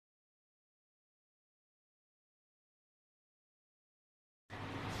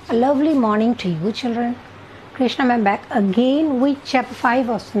A lovely morning to you, children. Krishna, I'm back again with chapter 5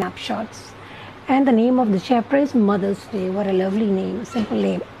 of Snapshots. And the name of the chapter is Mother's Day. What a lovely name, simple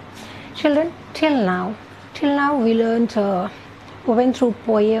name. Children, till now we learned, we went through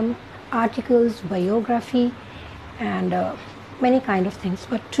poem, articles, biography, and many kind of things.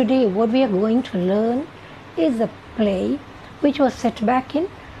 But today what we are going to learn is a play which was set back in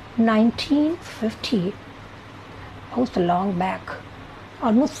 1950, almost long back,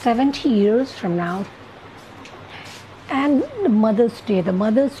 almost 70 years from now. And the Mother's Day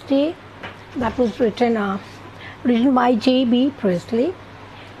that was written by J.B. Priestley,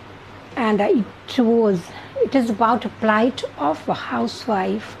 and it is about a plight of a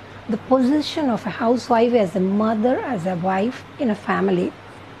housewife, the position of a housewife as a mother, as a wife in a family.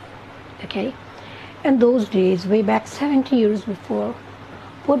 Okay, and those days, way back 70 years before,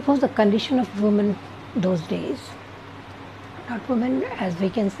 what was the condition of women those days? Not women, as we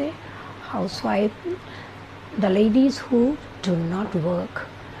can say, housewife, the ladies who do not work.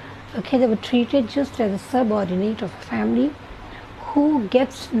 Okay, they were treated just as a subordinate of a family who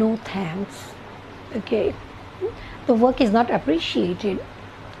gets no thanks. Okay, the work is not appreciated,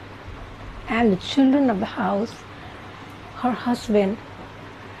 and the children of the house, her husband,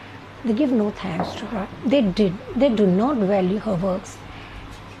 they give no thanks to her. They do not value her works,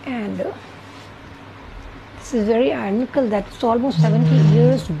 and this is very ironical that it's almost 70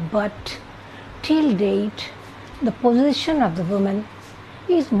 years, but till date, the position of the woman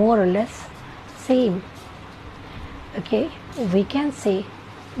is more or less same. Okay, we can say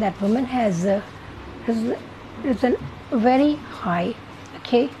that women has risen very high.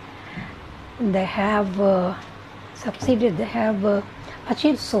 Okay, they have succeeded, they have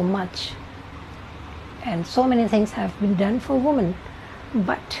achieved so much, and so many things have been done for women.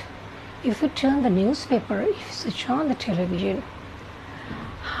 But if you turn the newspaper, if you switch on the television,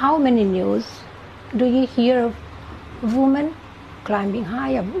 how many news do you hear of women climbing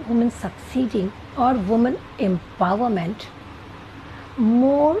high, of women succeeding, or women empowerment?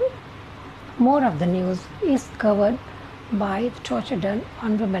 More of the news is covered by the torture done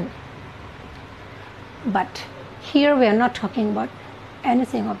on women. But here we are not talking about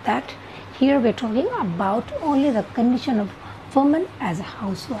anything of that. Here we are talking about only the condition of woman as a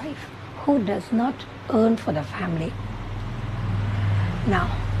housewife who does not earn for the family. Now,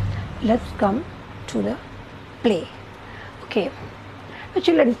 let's come to the play. Okay,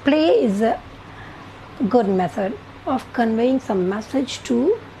 children, play is a good method of conveying some message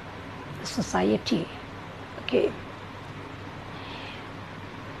to society. Okay,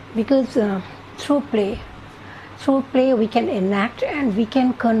 because through play we can enact and we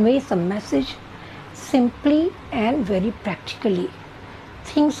can convey some message simply and very practically.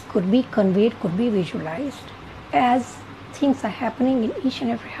 Things could be conveyed, could be visualized as things are happening in each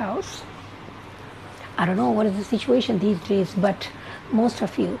and every house. I don't know what is the situation these days, but most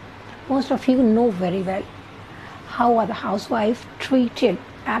of you know very well how are the housewives treated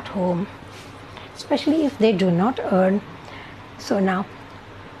at home, especially if they do not earn. So now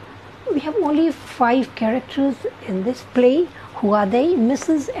we have only 5 characters in this play. Who are they?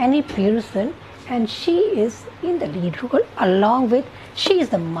 Mrs. Annie Pearson, and she is in the lead role, along with, she is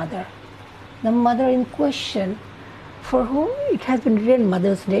the mother in question, for whom it has been written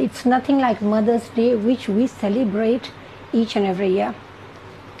Mother's Day. It's nothing like Mother's Day which we celebrate each and every year.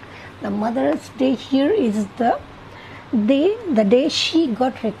 The Mother's Day here is the day she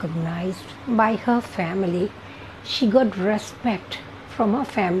got recognized by her family. She got respect from her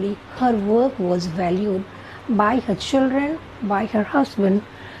family. Her work was valued by her children, by her husband.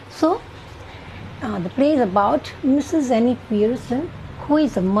 So the play is about Mrs. Annie Pearson, who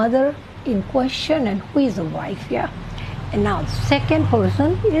is a mother in question and who is a wife. Yeah. And now the second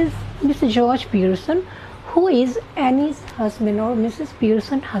person is Mr. George Pearson, who is Annie's husband, or Mrs.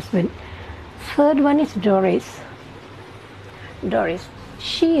 Pearson's husband. Third one is Doris.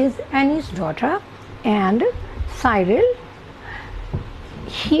 She is Annie's daughter, and Cyril,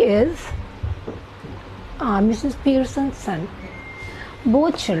 he is Mrs. Pearson's son.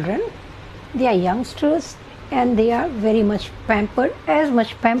 Both children, they are youngsters, and they are very much pampered as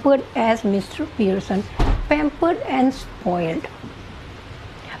Mr. Pearson. Pampered and spoiled.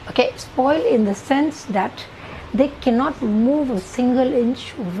 Okay, spoiled in the sense that they cannot move a single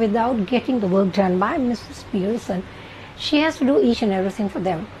inch without getting the work done by Mrs. Pearson. She has to do each and everything for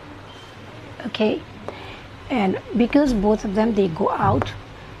them. Okay, and because both of them, they go out,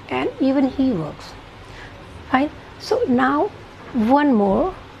 and even he works. Fine. So now one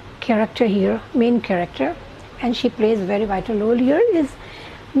more character here, main character, and she plays a very vital role here, is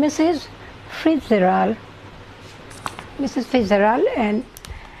Mrs. Fitzgerald, and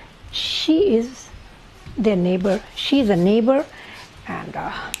She is their neighbor. She's a neighbor, and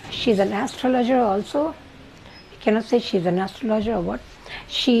she's an astrologer also. You cannot say she's an astrologer or what.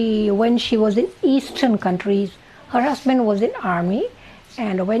 When she was in Eastern countries, her husband was in army,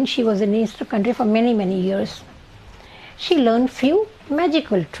 and when she was in Eastern country for many years, she learned few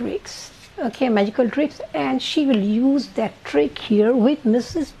magical tricks. Okay, magical tricks, and she will use that trick here with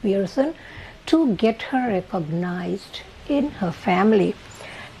Mrs. Pearson to get her recognized in her family.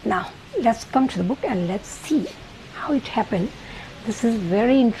 Now, let's come to the book and let's see how it happened. This is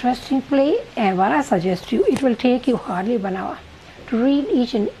very interesting play, and what I suggest you, it will take you hardly 1 hour to read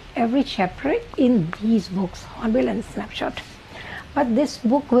each and every chapter in these books, Hornbill and Snapshot. But this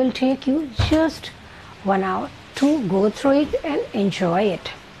book will take you just 1 hour to go through it and enjoy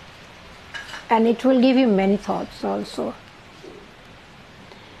it. And it will give you many thoughts also.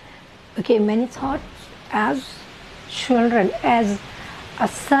 Okay, many thoughts as children, as a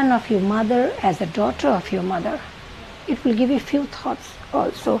son of your mother, as a daughter of your mother. It will give you few thoughts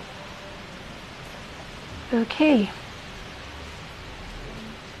also. Okay.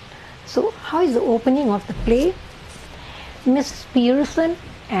 So how is the opening of the play? Mrs. Pearson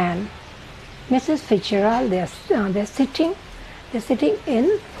and Mrs. Fitzgerald, they're sitting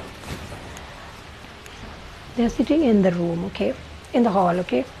in the room, okay, in the hall,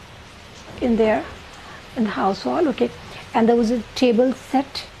 okay, in the house hall, okay, and there was a table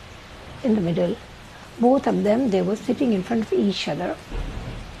set in the middle. Both of them, they were sitting in front of each other,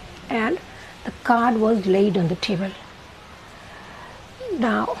 and the card was laid on the table.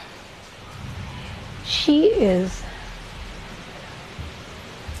 Now, she is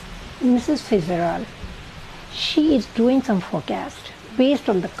Mrs. Fitzgerald. She is doing some forecast based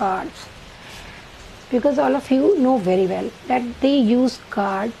on the cards, because all of you know very well that they use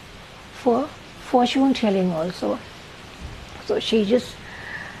card for fortune telling also. So she just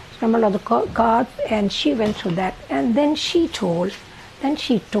stumbled on the cards and she went through that, and then she told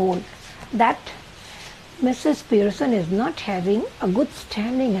that Mrs. Pearson is not having a good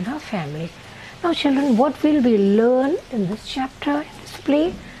standing in her family. Now children, what will we learn in this chapter, in this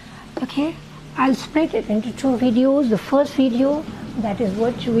play? Okay, I'll split it into 2 videos. The first video, that is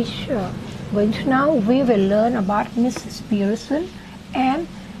which now we will learn about Mrs. Pearson and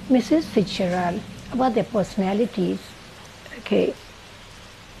Mrs. Fitzgerald, about their personalities. Okay,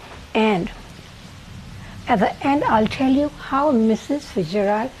 and at the end I'll tell you how Mrs.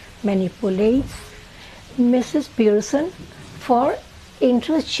 Fitzgerald manipulates Mrs. Pearson for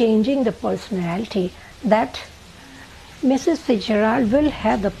interchanging the personality, that Mrs. Fitzgerald will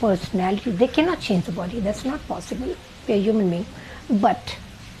have the personality. They cannot change the body. That's not possible. We are human beings. But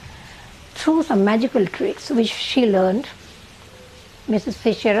through some magical tricks which she learned, Mrs.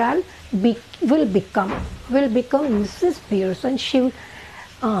 Fitzgerald will become Mrs. Pearson. She will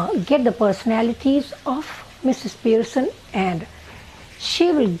get the personalities of Mrs. Pearson, and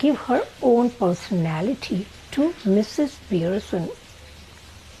she will give her own personality to Mrs. Pearson.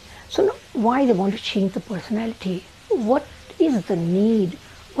 So now, why they want to change the personality? What is the need?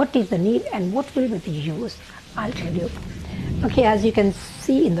 What is the need and what will be the use? I'll tell you. Okay, as you can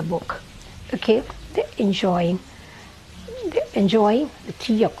see in the book, okay, they're enjoying the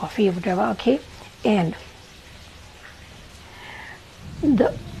tea or coffee or whatever, okay, and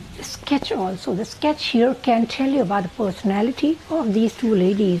the sketch also. The sketch here can tell you about the personality of these 2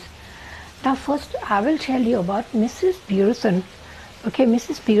 ladies. Now first I will tell you about Mrs. Pearson. Okay,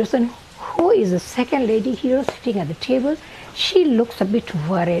 Mrs. Pearson, who is the second lady here sitting at the table. She looks a bit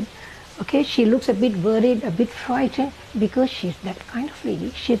worried. Okay, she looks a bit worried, a bit frightened, because she's that kind of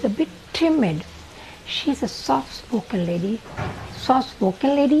lady. She's a bit timid. She's a soft-spoken lady,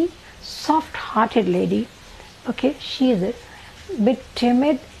 soft-hearted lady. Okay, she is a bit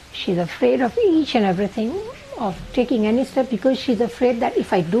timid. She's afraid of each and everything, of taking any step, because she's afraid that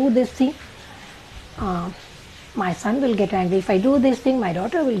if I do this thing, my son will get angry. If I do this thing, my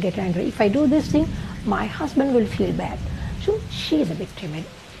daughter will get angry. If I do this thing, my husband will feel bad. So she is a bit timid.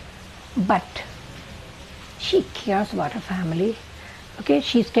 But she cares about her family. Okay,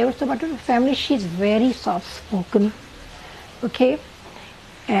 she cares about her family. She's very soft-spoken. Okay,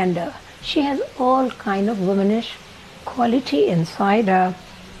 and she has all kind of womanish quality inside her.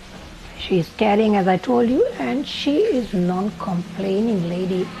 She is caring, as I told you, and she is non-complaining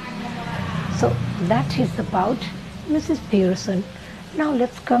lady. So that is about Mrs. Pearson. Now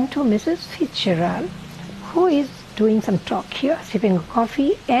let's come to Mrs. Fitzgerald, who is doing some talk here, sipping a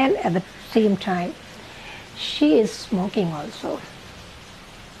coffee, and at the same time she is smoking also.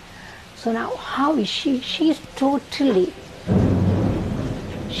 So now how is she? She totally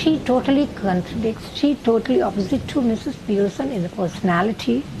contradicts, she totally opposite to Mrs. Pearson in the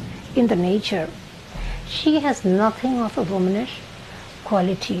personality. in the nature. She has nothing of a womanish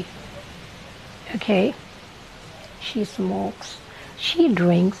quality. Okay? She smokes, she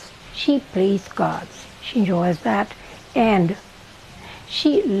drinks, she plays cards, she enjoys that, and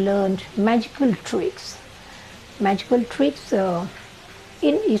she learned magical tricks. Magical tricks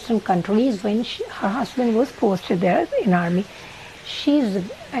in Eastern countries when her husband was posted there in army. She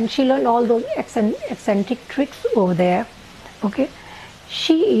learned all those eccentric tricks over there. Okay,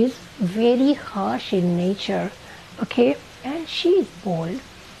 she is very harsh in nature. Okay, and she is bold.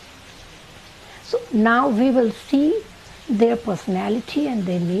 So now we will see their personality and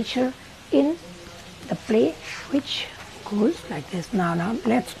their nature in the play, which goes like this. Now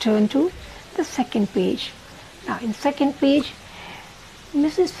let's turn to the second page. Now in second page,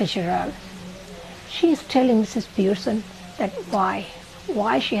 Mrs. Fitzgerald, she is telling Mrs. Pearson that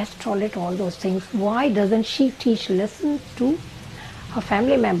why she has tolerated all those things. Why doesn't she teach lessons to her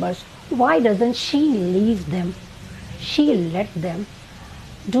family members? Why doesn't she leave them? She let them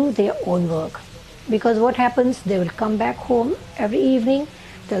do their own work. Because what happens, they will come back home every evening,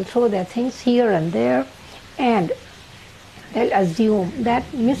 they'll throw their things here and there, and they'll assume that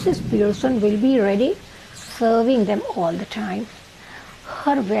Mrs. Pearson will be ready serving them all the time.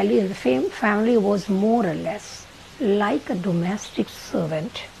 Her value in the family was more or less like a domestic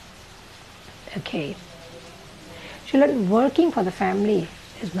servant. Okay. Children, working for the family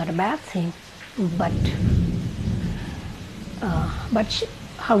is not a bad thing, but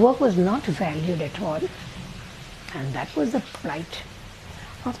her work was not valued at all, and that was the plight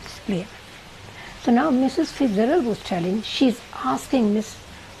of this play. So now Mrs. Fitzgerald was telling, she's asking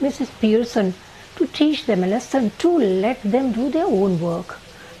Mrs. Pearson to teach them a lesson, to let them do their own work,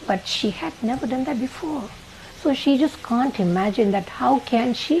 but she had never done that before. So she just can't imagine that how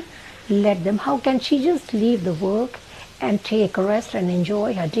can she let them, how can she just leave the work and take a rest and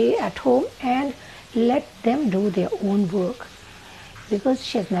enjoy her day at home and let them do their own work. Because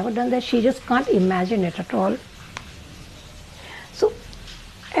she has never done that, she just can't imagine it at all. So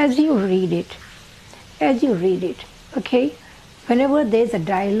as you read it, okay, whenever there's a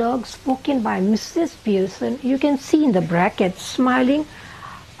dialogue spoken by Mrs. Pearson, you can see in the brackets smiling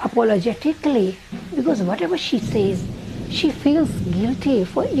apologetically, because whatever she says, she feels guilty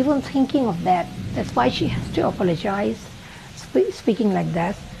for even thinking of that. That's why she has to apologize, speaking like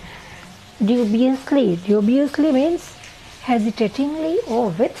that. Dubiously means hesitatingly or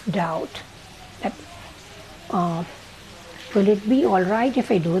with doubt. That will it be all right if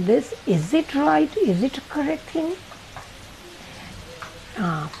I do this? Is it right? Is it a correct thing?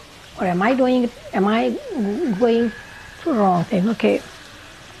 Or am I going to wrong thing? Okay.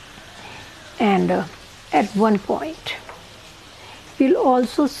 And at one point, we'll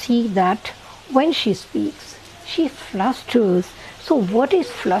also see that when she speaks, she flusters. So what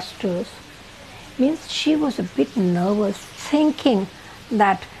is flusters? Means she was a bit nervous, thinking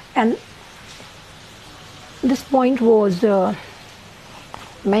that, and this point was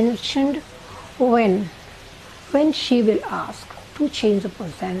mentioned when she will ask to change the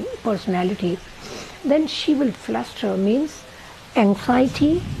personality, then she will fluster, means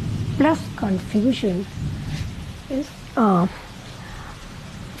anxiety plus confusion is for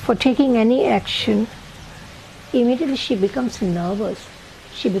taking any action. Immediately she becomes nervous.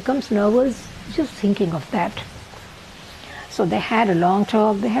 She becomes nervous just thinking of that. So they had a long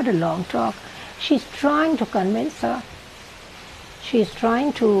talk. She's trying to convince her. She's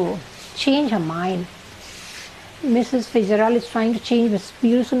trying to change her mind. Mrs. Fitzgerald is trying to change Miss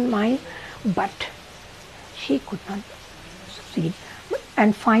Pearson's mind, but she could not succeed.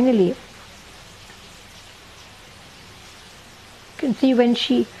 And finally, you can see when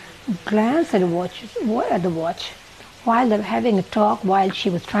she glanced at the watch, while they were having a talk, while she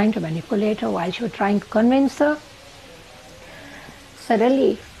was trying to manipulate her, while she was trying to convince her,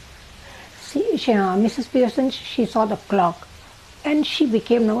 suddenly, Mrs. Pearson, she saw the clock, and she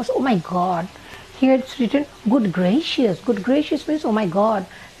became nervous. Oh my God! Here it's written, good gracious. Good gracious means, oh my God!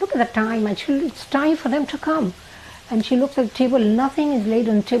 Look at the time. Actually, it's time for them to come. And she looks at the table. Nothing is laid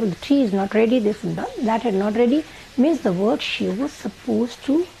on the table. The tea is not ready. This and that is not ready. Means the work she was supposed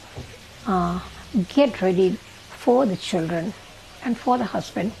to get ready for the children and for the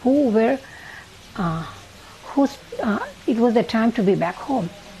husband, it was the time to be back home.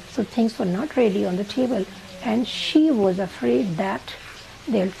 So things were not ready on the table, and she was afraid that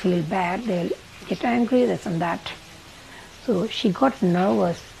they'll feel bad, they'll get angry, this and that. So she got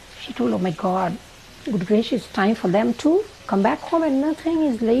nervous. She told, oh my God, good gracious, it's time for them to come back home and nothing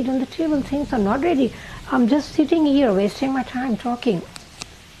is laid on the table. Things are not ready. I'm just sitting here wasting my time talking.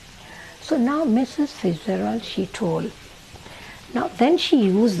 So now Mrs. Fitzgerald, she told Now then she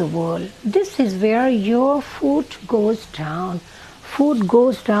used the word. This is where your foot goes down. Foot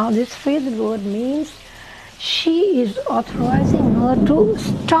goes down. This phrasal word means she is authorizing her to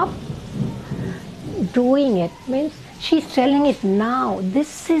stop doing it. Means she's telling it now.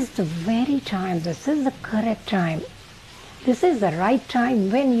 This is the very time. This is the correct time. This is the right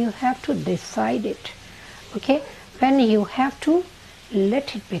time when you have to decide it. Okay? When you have to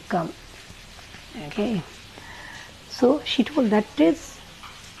let it become. Okay? So she told that is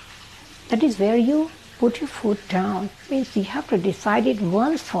where you put your foot down. Means you have to decide it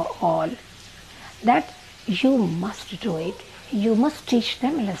once for all. That you must do it. You must teach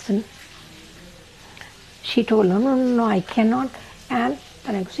them a lesson. She told, no, I cannot. And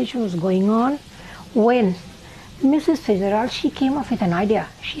the negotiation was going on when Mrs. Fitzgerald, she came up with an idea.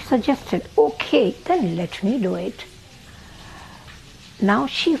 She suggested, okay, then let me do it. Now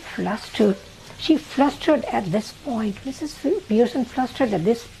she flustered. She flustered at this point. Mrs. Pearson flustered at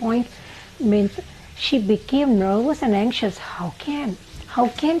this point means she became nervous and anxious. How can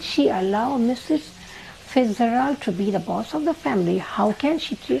she allow Mrs. Fitzgerald to be the boss of the family? How can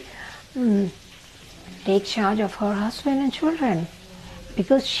she take charge of her husband and children?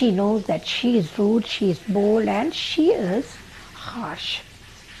 Because she knows that she is rude, she is bold, and she is harsh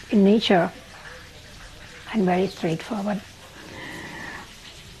in nature and very straightforward.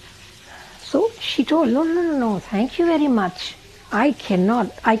 So she told, no, thank you very much. I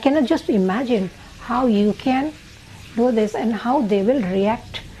cannot just imagine how you can do this and how they will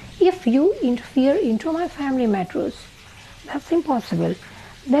react if you interfere into my family matters. That's impossible.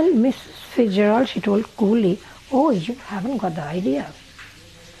 Then Mrs. Fitzgerald, she told coolly, oh, you haven't got the idea.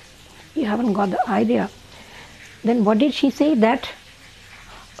 You haven't got the idea. Then what did she say? That,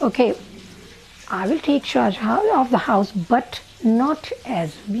 okay, I will take charge of the house, but not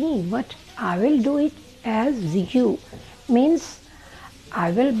as me, but I will do it as you. Means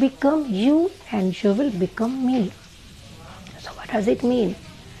I will become you and you will become me. So what does it mean?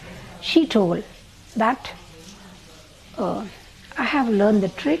 She told that I have learned the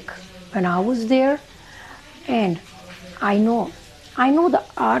trick when I was there, and I know the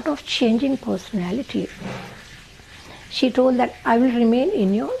art of changing personality. She told that I will remain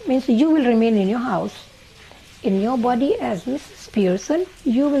in your, means you will remain in your house, in your body as Mrs. Pearson.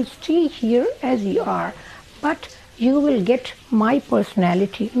 You will stay here as you are, but you will get my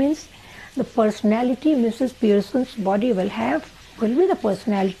personality. Means the personality Mrs. Pearson's body will have will be the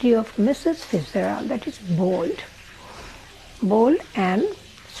personality of Mrs. Fitzgerald. That is bold and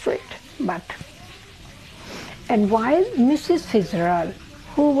straight. And while Mrs. Fitzgerald,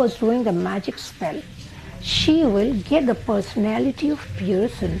 who was doing the magic spell, she will get the personality of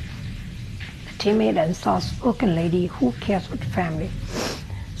Pearson, the timid and soft-spoken lady who cares for the family.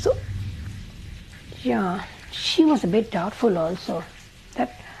 So, yeah, she was a bit doubtful also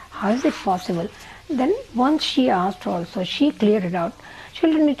that how is it possible. Then once she asked also, she cleared it out.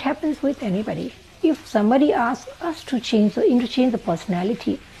 Children, it happens with anybody. If somebody asks us to interchange the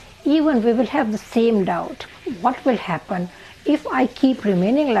personality, even we will have the same doubt. What will happen if I keep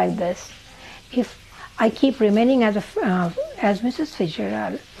remaining like this? If I keep remaining as Mrs.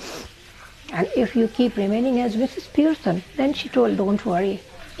 Fitzgerald, and if you keep remaining as Mrs. Pearson, then she told, don't worry.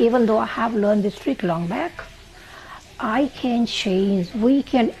 Even though I have learned this trick long back, I can change. We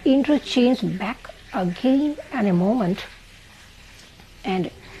can interchange back again in a moment.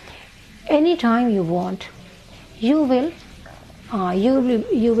 And anytime you want, you will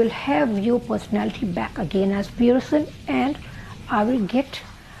have your personality back again as Pearson, and I will get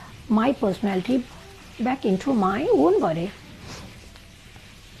my personality back into my own body.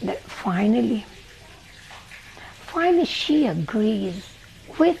 Then finally she agrees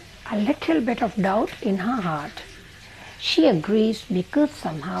with a little bit of doubt in her heart. She agrees because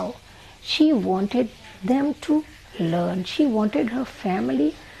somehow she wanted them to learn. She wanted her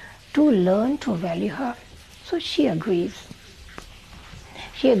family to learn to value her. So she agrees.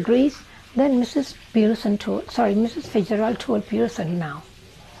 Then Mrs. Fitzgerald told Pearson, now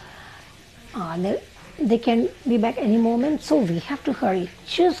they can be back any moment, so we have to hurry.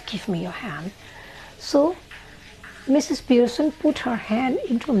 Just give me your hand. So Mrs. Pearson put her hand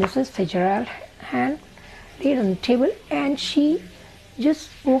into Mrs. Fitzgerald's hand, laid on the table, and she just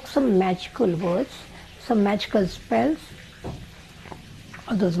spoke some magical words, some magical spells.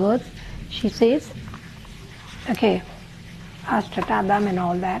 All those words, she says, okay, Astratadam and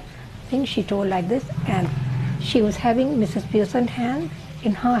all that thing she told like this, and she was having Mrs. Pearson's hand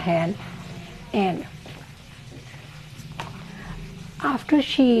in her hand, and after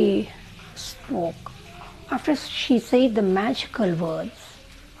she spoke, after she said the magical words,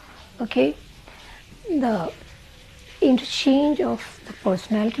 okay, the interchange of the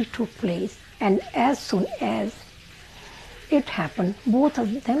personality took place, and as soon as it happened, both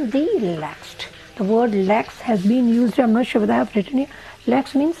of them, they relaxed. The word lax has been used, I'm not sure whether I have written here.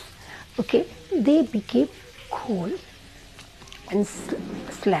 Lax means, okay, they became cool and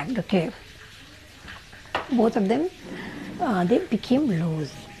slacked, okay. Both of them, they became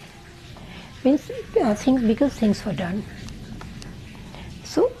loose. Means things, because things were done.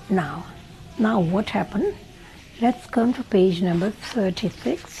 So now what happened? Let's come to page number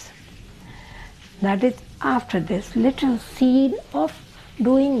 36. That is, after this little scene of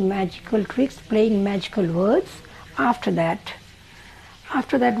doing magical tricks, playing magical words, after that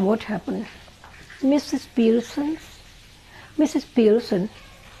what happened? Mrs. Pearson,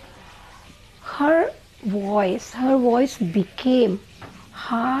 her voice became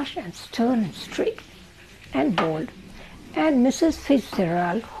harsh and stern and strict and bold. And Mrs.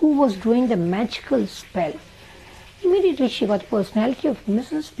 Fitzgerald, who was doing the magical spell, immediately she got the personality of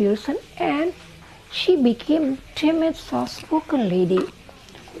Mrs. Pearson, and she became timid, soft-spoken lady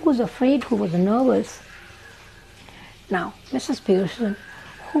who was afraid, who was nervous. Now, Mrs. Pearson,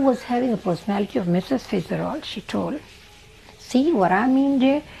 who was having the personality of Mrs. Fitzgerald, she told, "See what I mean,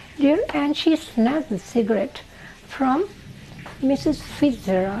 dear?" And she snatched the cigarette from Mrs.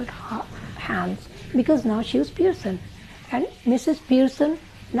 Fitzgerald's hands, because now she was Pearson. And Mrs. Pearson,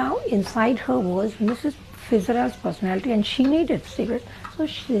 now inside her was Mrs. Fitzgerald's personality, and she needed a cigarette. So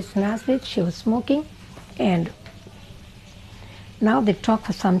she snatched it, she was smoking, and now they talked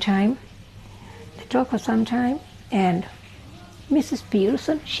for some time. And Mrs.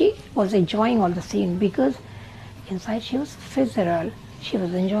 Pearson, she was enjoying all the scene, because inside she was Fitzgerald. She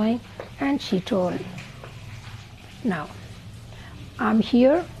was enjoying, and she told, "Now, I'm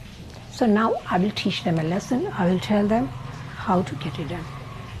here, so now I will teach them a lesson. I will tell them how to get it done."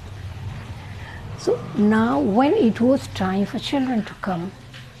 So now when it was time for children to come,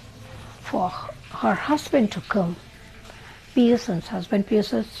 for her husband to come, Pearson's husband,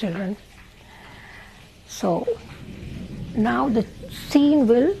 Pearson's children, so now the scene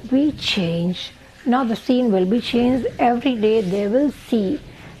will be changed. Now the scene will be changed. Every day they will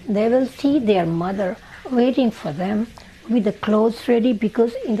see their mother waiting for them with the clothes ready,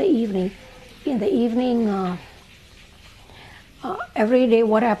 because in the evening, every day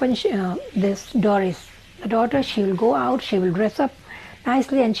what happens, this Doris, the daughter, she will go out, she will dress up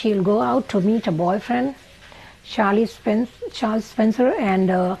nicely, and she will go out to meet a boyfriend, Charles Spencer,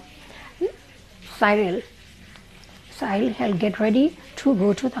 and Cyril. He'll get ready to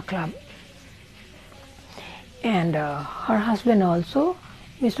go to the club. And her husband also,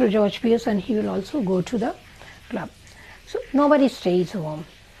 Mr. George Pearson, he will also go to the club. So nobody stays home.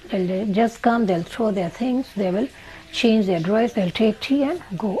 They'll just come, they'll throw their things, they will change their dress, they'll take tea and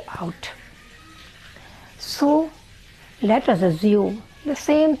go out. So let us assume the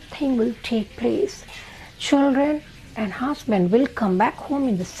same thing will take place. Children and husband will come back home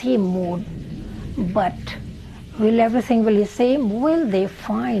in the same mood, but will everything be the same? Will the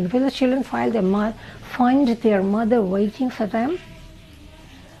children find their mother waiting for them?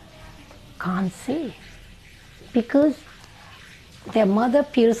 Can't say, because their mother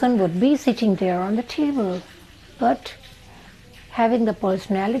Pearson would be sitting there on the table, but having the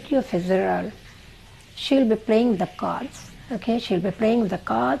personality of Fitzgerald, she'll be playing the cards. Okay, she'll be playing the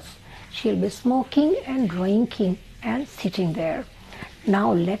cards, she'll be smoking and drinking and sitting there.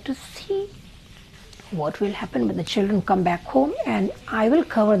 Now let us see what will happen when the children come back home, and I will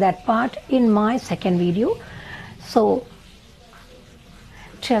cover that part in my second video. So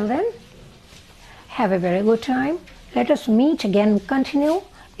till then, have a very good time. Let us meet again, continue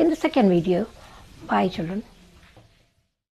in the second video. Bye children.